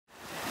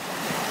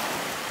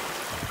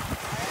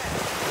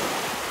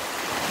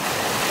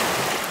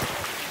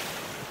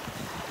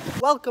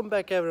Welcome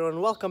back everyone,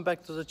 welcome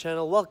back to the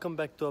channel, welcome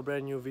back to a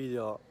brand new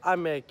video.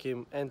 I'm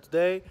Ekim and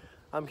today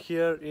I'm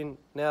here in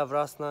Nea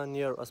Vrasna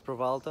near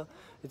Asprovalta.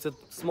 It's a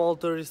small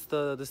tourist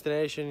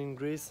destination in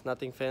Greece,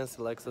 nothing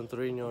fancy like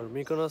Santorini or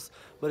Mykonos,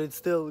 but it's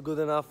still good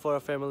enough for a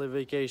family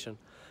vacation.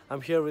 I'm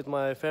here with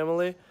my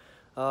family.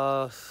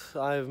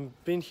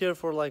 I've been here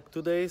for like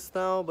 2 days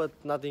now, but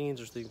nothing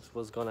interesting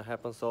was gonna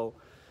happen, so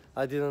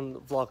I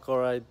didn't vlog,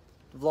 or I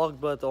vlogged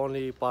but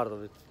only part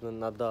of it,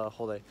 not the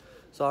whole day.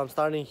 So I'm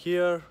starting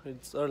here,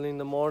 it's early in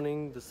the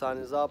morning, the sun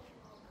is up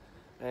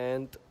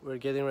and we're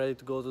getting ready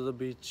to go to the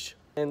beach.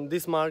 And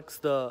this marks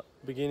the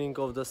beginning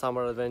of the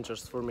summer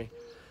adventures for me.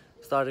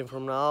 Starting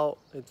from now,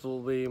 it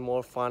will be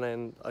more fun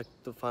and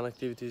fun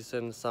activities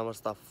and summer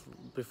stuff.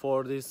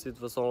 Before this,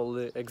 it was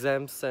only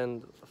exams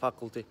and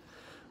faculty,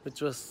 which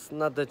was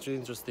not that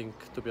interesting,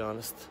 to be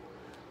honest.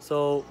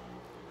 So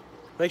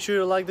make sure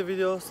you like the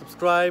video,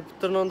 subscribe,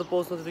 turn on the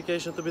post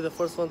notification to be the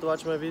first one to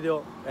watch my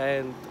video,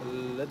 and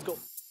let's go!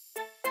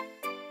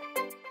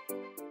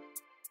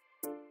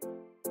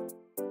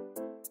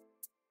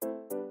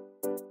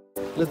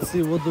 Let's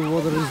see what the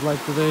water is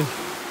like today.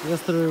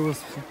 Yesterday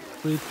was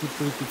pretty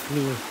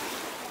clear.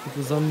 It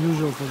was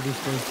unusual for this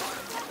place.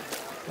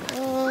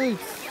 Oh,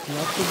 it's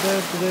not too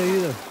bad today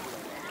either.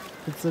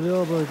 It's a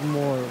little bit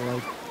more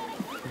like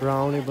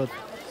browny, but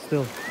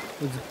still,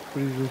 it's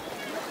pretty good.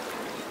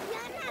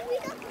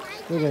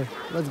 Okay,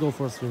 let's go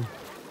for a swim.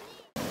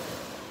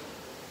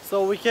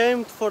 So we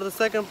came for the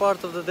second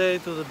part of the day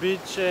to the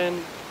beach,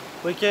 and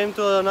we came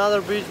to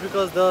another beach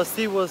because the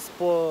sea was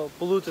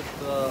polluted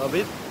a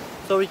bit.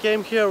 So we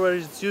came here where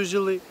it's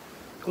usually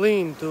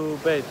clean to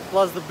bathe.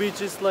 Plus the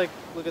beach is like,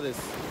 look at this.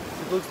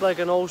 It looks like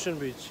an ocean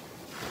beach.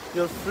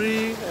 You're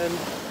free and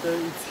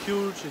it's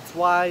huge, it's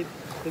wide,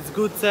 it's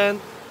good sand.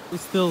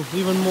 It's still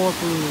even more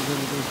polluted than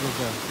it was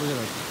there. Look at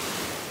that.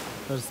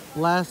 There's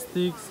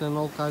plastics and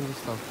all kinds of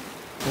stuff.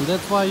 And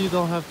that's why you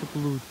don't have to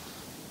pollute.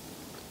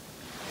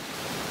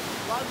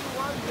 What do you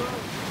want, girl?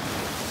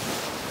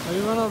 Are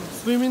you gonna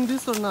swim in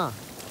this or not?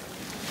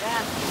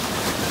 Yeah.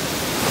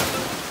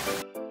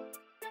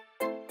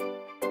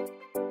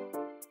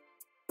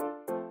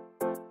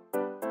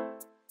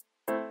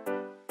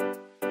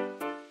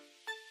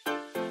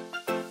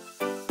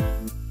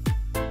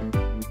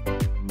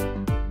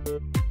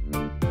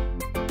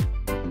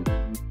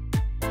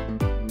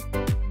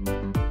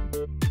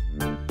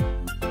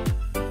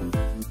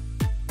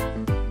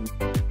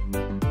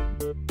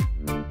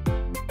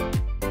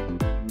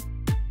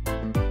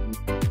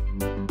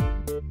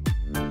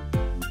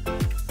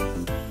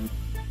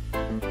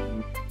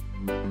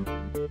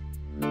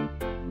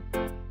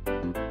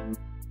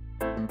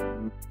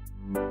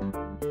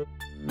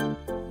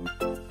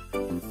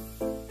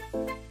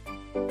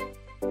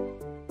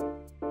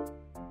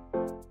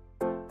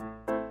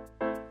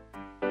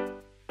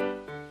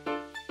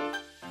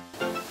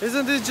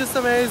 Isn't this just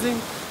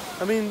amazing?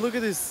 I mean, look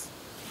at this.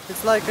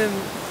 It's like in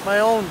my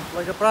own,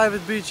 like a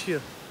private beach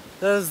here.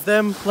 There's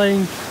them playing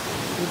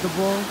with the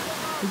ball.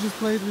 We just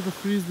played with the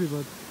frisbee,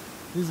 but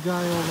this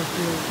guy over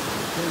here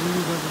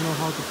really doesn't know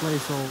how to play,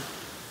 so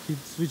he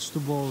switched to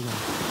ball now.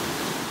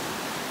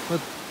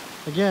 But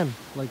again,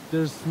 like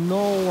there's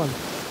no one.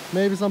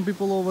 Maybe some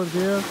people over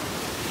there,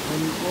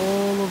 and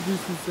all of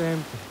this is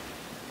empty.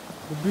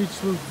 The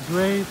beach looks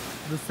great,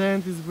 the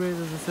sand is great,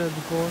 as I said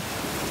before,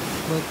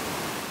 but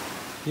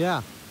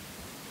yeah,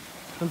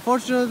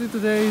 unfortunately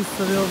today is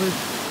a little bit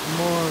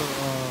more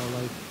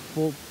like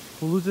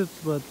polluted,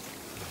 but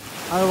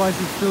otherwise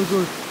it's still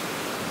good.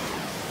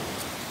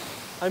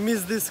 I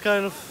miss this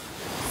kind of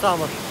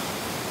summer.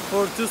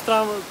 For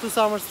two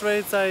summer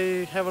straight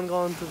I haven't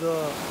gone to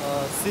the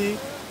sea.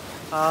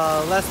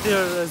 Last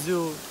year, as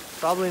you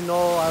probably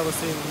know, I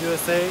was in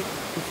USA.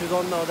 If you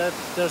don't know that,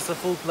 there's a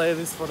full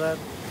playlist for that.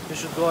 You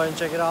should go and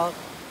check it out.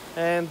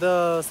 And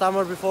the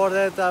summer before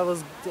that I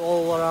was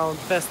all around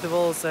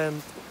festivals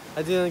and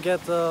I didn't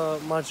get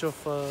much of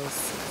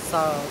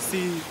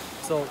sea,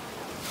 so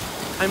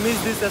I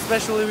miss this,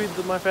 especially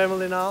with my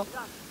family now,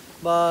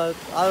 but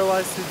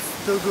otherwise it's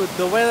still good.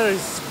 The weather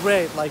is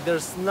great, like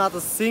there's not a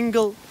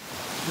single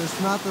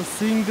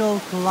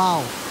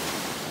cloud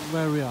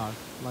where we are.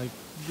 Like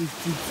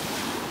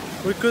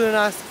we couldn't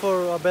ask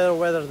for a better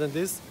weather than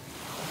this,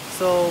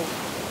 so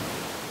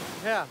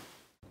yeah.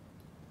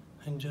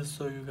 And just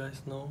so you guys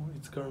know,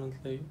 it's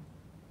currently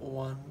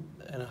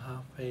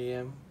 1:30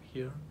 AM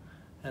here,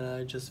 and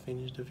I just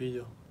finished the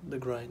video. The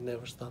grind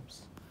never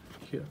stops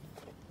here.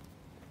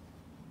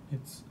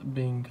 It's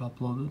being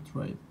uploaded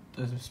right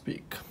as we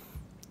speak.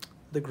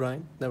 The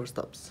grind never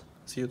stops.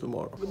 See you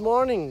tomorrow. Good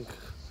morning!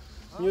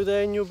 New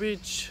day, new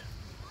beach.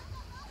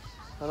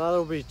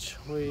 Another beach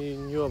we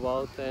knew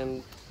about,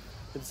 and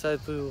we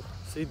decided to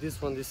see this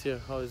one this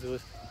year, how is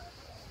it.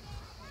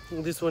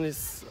 This one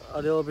is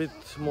a little bit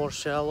more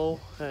shallow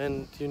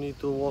and you need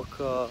to walk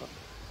a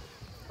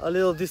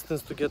little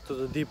distance to get to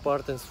the deep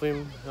part and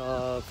swim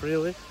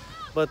freely,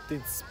 but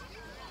it's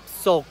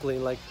so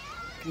clean, like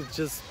it's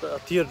just a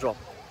teardrop.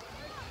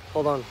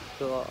 Hold on,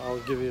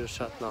 I'll give you a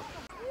shot now.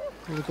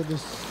 Look at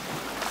this.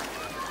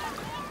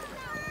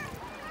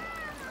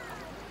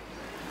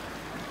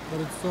 but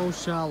it's so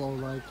shallow,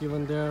 like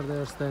even there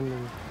they're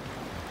standing.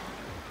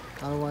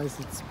 Otherwise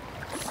it's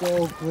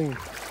so clean.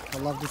 I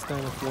love this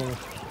kind of water.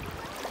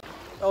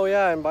 Oh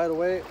yeah, and by the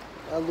way,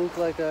 I look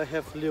like I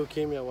have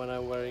leukemia when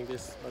I'm wearing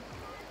this, but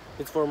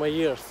it's for my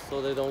ears,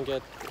 so they don't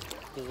get,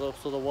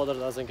 so the water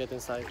doesn't get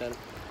inside, and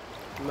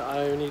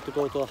I need to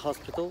go to a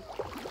hospital.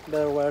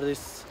 Better wear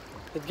this.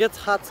 It gets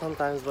hot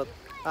sometimes, but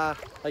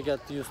I get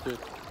used to it.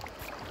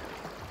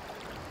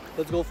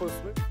 Let's go for a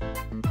swim.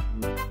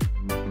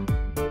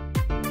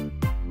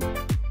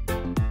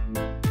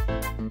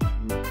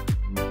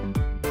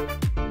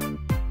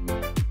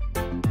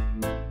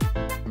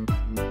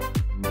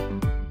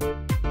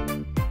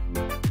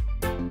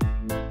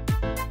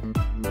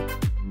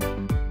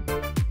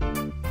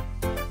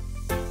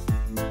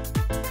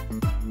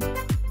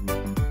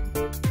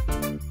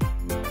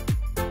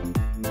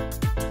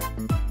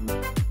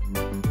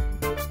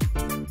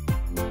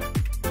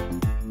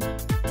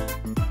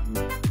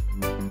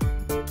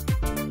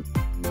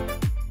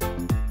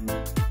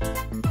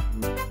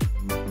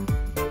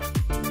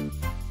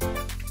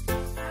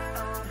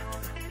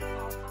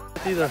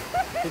 Either.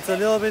 It's a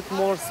little bit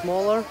more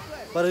smaller,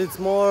 but it's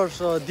more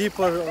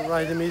deeper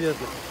right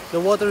immediately. The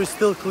water is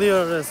still clear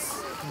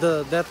as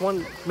that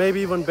one, maybe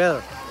even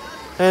better.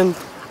 And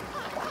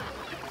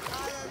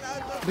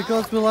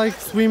because we like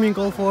swimming,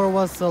 all four of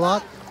us a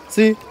lot,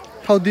 see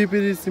how deep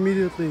it is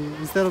immediately.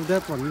 Instead of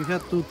that one, you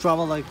had to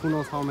travel like who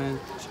knows how much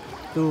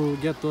to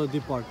get to a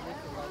deep part.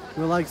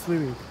 We like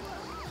swimming.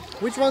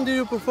 Which one do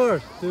you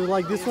prefer? Do you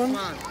like this one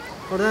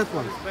or that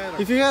one?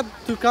 If you had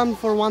to come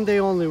for one day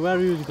only, where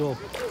would you go?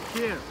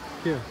 Here.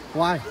 Here.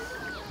 Why?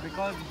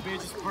 Because the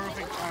beach is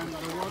perfect and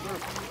the water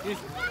is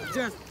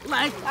just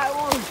like I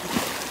want.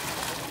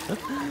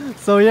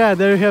 So yeah,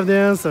 there you have the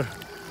answer.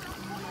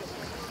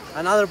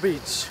 Another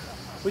beach.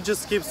 We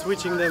just keep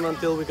switching them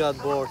until we got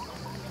bored.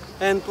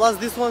 And plus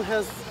this one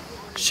has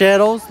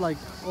shadows, like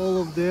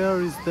all of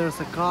there's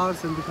a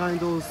cars, and behind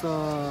those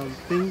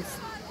things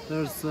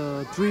there's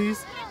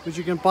trees which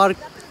you can park.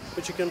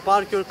 But you can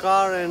park your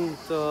car and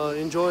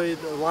enjoy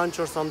lunch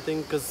or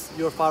something because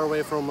you're far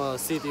away from a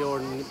city or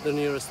the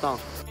nearest town.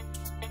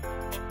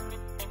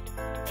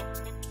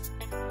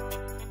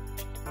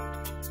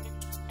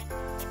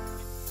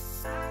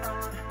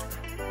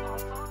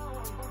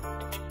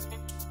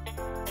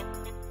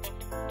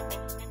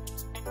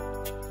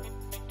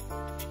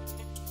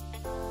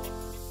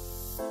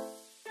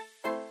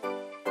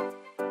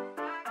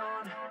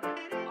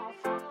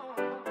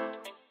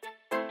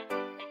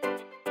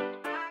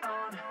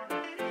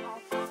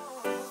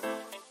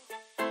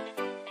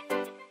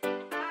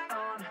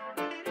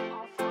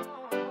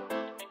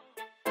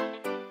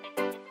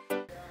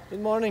 Good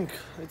morning,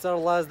 it's our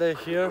last day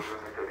here.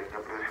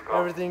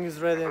 Everything is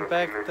ready and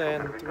packed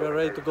and we're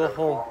ready to go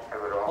home.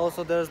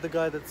 Also there's the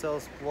guy that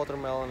sells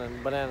watermelon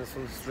and bananas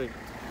on the street.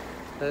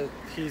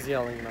 He's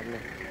yelling at me.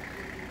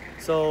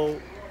 So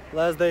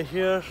last day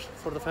here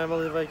for the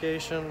family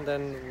vacation,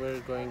 then we're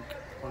going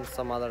on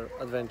some other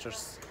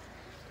adventures.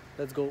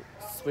 Let's go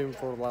swim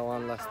for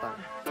one last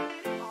time.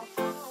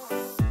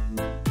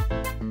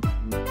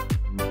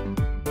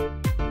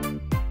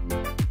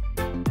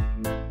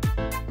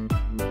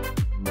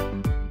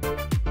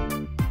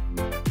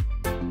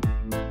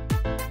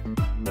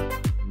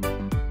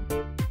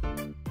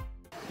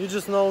 You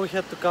just know we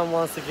had to come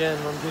once again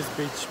on this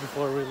beach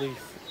before we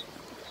leave.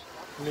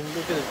 I mean,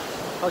 look at it.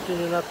 How can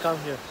you not come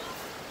here?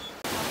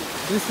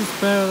 This is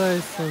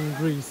paradise in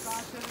Greece.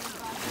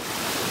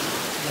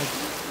 Like,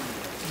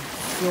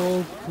 it's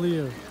so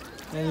clear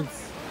and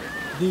it's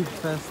deep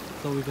fast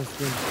so we can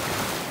swim.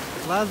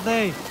 Last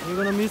day, you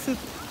gonna miss it?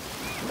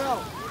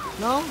 No.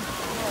 No? No.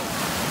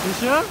 You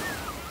sure?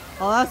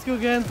 I'll ask you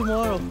again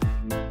tomorrow.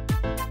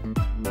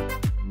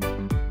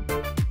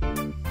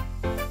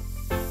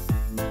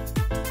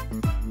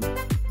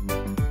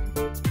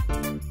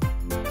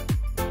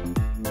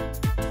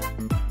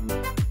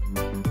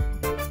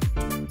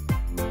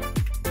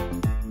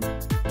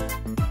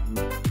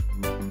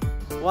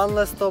 One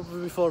last stop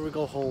before we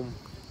go home.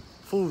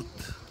 Food.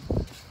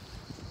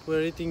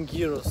 We're eating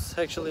gyros.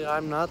 Actually,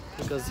 I'm not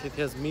because it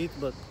has meat,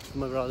 but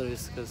my brother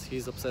is because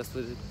he's obsessed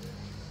with it.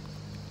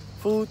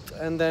 Food,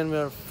 and then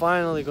we're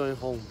finally going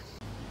home.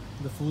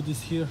 The food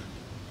is here.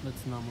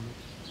 Let's numb on it.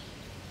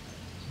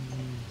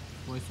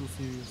 Why so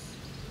serious?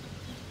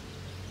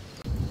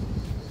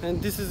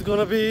 And this is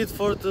gonna be it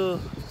for the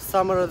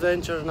summer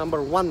adventure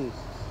number 1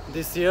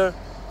 this year.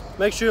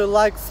 Make sure you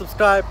like,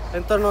 subscribe,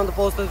 and turn on the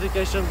post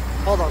notification.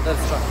 Hold on,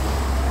 let's try.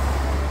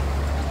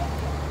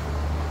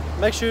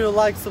 Make sure you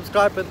like,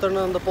 subscribe, and turn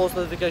on the post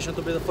notification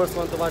to be the first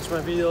one to watch my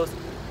videos.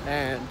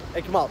 And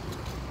Ekim out.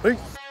 Peace.